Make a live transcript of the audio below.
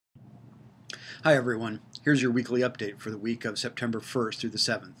Hi everyone, here's your weekly update for the week of September 1st through the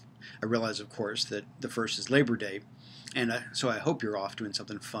 7th. I realize, of course, that the 1st is Labor Day, and so I hope you're off doing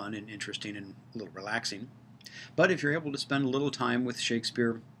something fun and interesting and a little relaxing. But if you're able to spend a little time with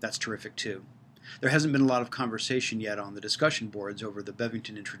Shakespeare, that's terrific too. There hasn't been a lot of conversation yet on the discussion boards over the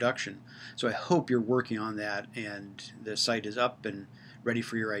Bevington introduction, so I hope you're working on that and the site is up and ready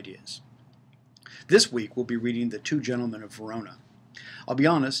for your ideas. This week we'll be reading The Two Gentlemen of Verona. I'll be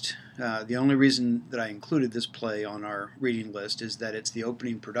honest, the only reason that I included this play on our reading list is that it's the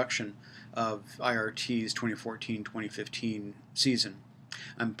opening production of IRT's 2014-2015 season.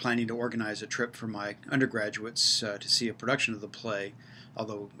 I'm planning to organize a trip for my undergraduates to see a production of the play,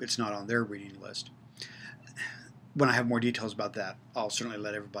 although it's not on their reading list. When I have more details about that, I'll certainly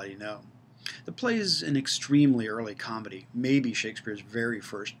let everybody know. The play is an extremely early comedy, maybe Shakespeare's very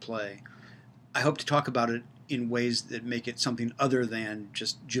first play. I hope to talk about it in ways that make it something other than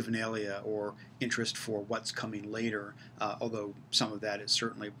just juvenilia or interest for what's coming later, although some of that is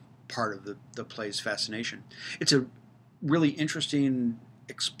certainly part of the play's fascination. It's a really interesting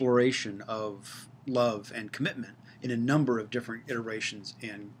exploration of love and commitment in a number of different iterations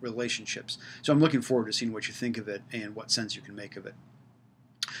and relationships. So I'm looking forward to seeing what you think of it and what sense you can make of it.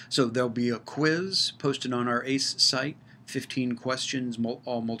 So there'll be a quiz posted on our ACE site, 15 questions,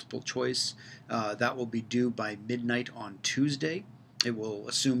 all multiple choice. That will be due by midnight on Tuesday. It will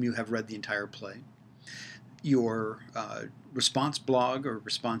assume you have read the entire play. Your response blog or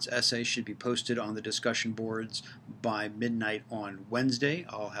response essay should be posted on the discussion boards by midnight on Wednesday.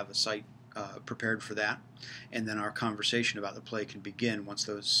 I'll have a site prepared for that, and then our conversation about the play can begin once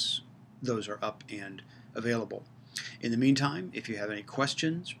those are up and available. In the meantime, if you have any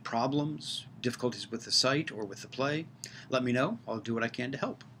questions, problems, difficulties with the site or with the play, let me know. I'll do what I can to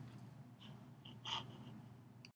help.